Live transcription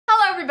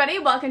everybody,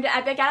 welcome to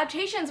Epic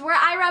Adaptations, where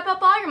I wrap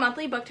up all your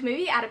monthly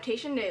book-to-movie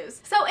adaptation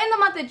news. So in the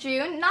month of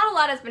June, not a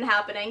lot has been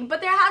happening,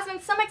 but there has been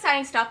some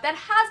exciting stuff that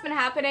has been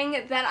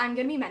happening that I'm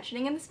going to be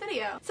mentioning in this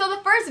video. So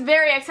the first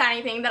very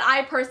exciting thing that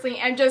I personally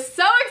am just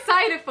so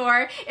excited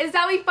for is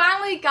that we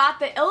finally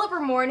got the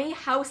Ilvermorny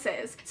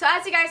Houses. So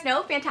as you guys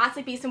know,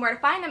 Fantastic Beasts and Where to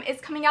Find Them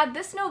is coming out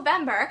this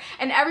November,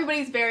 and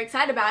everybody's very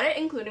excited about it,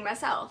 including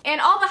myself.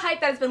 And all the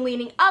hype that has been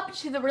leading up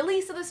to the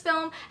release of this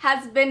film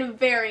has been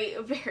very,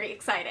 very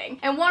exciting.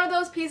 And one of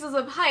those pieces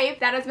of hype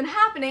that has been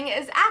happening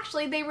is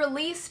actually they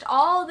released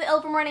all the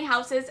Ilvermorny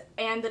houses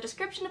and the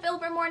description of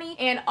Ilvermorny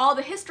and all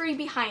the history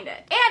behind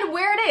it. And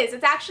where it is,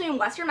 it's actually in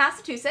Western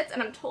Massachusetts,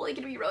 and I'm totally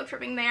gonna be road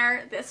tripping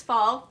there this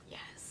fall.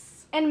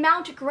 Yes. And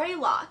Mount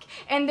Greylock.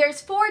 And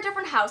there's 4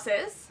 different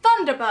houses: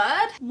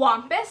 Thunderbird,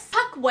 Wampus,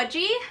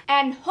 Puckwudgie,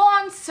 and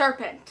Horn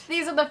Serpent.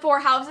 These are the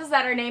 4 houses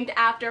that are named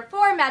after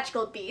 4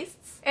 magical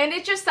beasts. And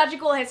it's just such a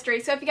cool history,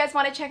 so if you guys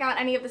want to check out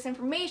any of this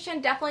information,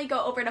 definitely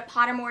go over to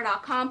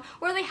pottermore.com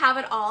where they have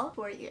it all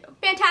for you.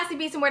 Fantastic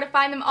Beasts and Where to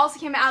Find Them also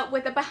came out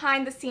with a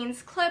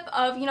behind-the-scenes clip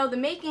of, the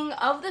making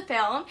of the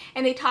film,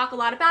 and they talk a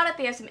lot about it.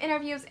 They have some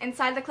interviews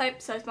inside the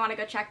clip, so if you want to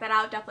go check that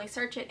out, definitely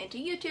search it into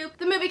YouTube.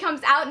 The movie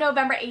comes out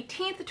November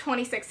 18th,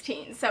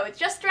 2016, so it's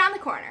just around the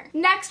corner.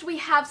 Next, we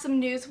have some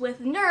news with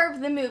Nerve,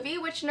 the movie,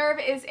 which Nerve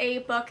is a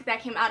book that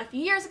came out a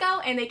few years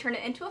ago, and they turned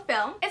it into a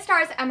film. It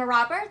stars Emma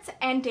Roberts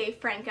and Dave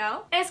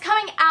Franco. And it's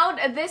coming out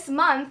this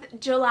month,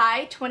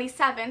 July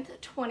 27th,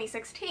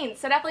 2016,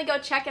 so definitely go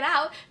check it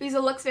out because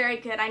it looks very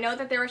good. I know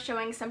that they were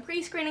showing some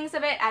pre-screenings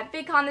of it at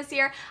VidCon this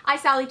year. I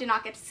sadly did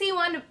not get to see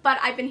one, but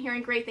I've been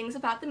hearing great things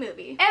about the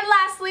movie. And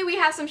lastly, we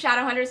have some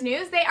Shadowhunters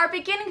news. They are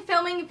beginning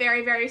filming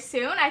very, very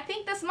soon, I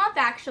think this month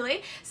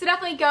actually, so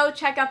definitely go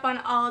check up on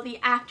all the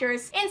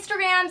actors'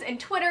 Instagrams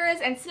and Twitters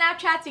and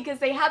Snapchats because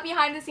they have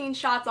behind-the-scenes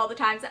shots all the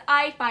time that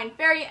I find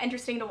very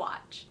interesting to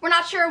watch. We're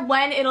not sure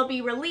when it'll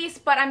be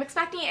released, but I'm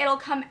expecting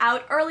it'll come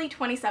out early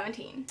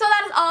 2017. So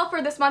that is all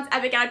for this month's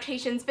Epic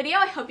Adaptations video.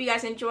 I hope you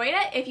guys enjoyed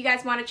it. If you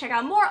guys want to check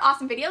out more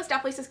awesome videos,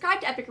 definitely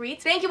subscribe to Epic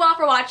Reads. Thank you all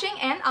for watching,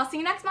 and I'll see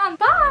you next month.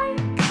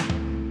 Bye!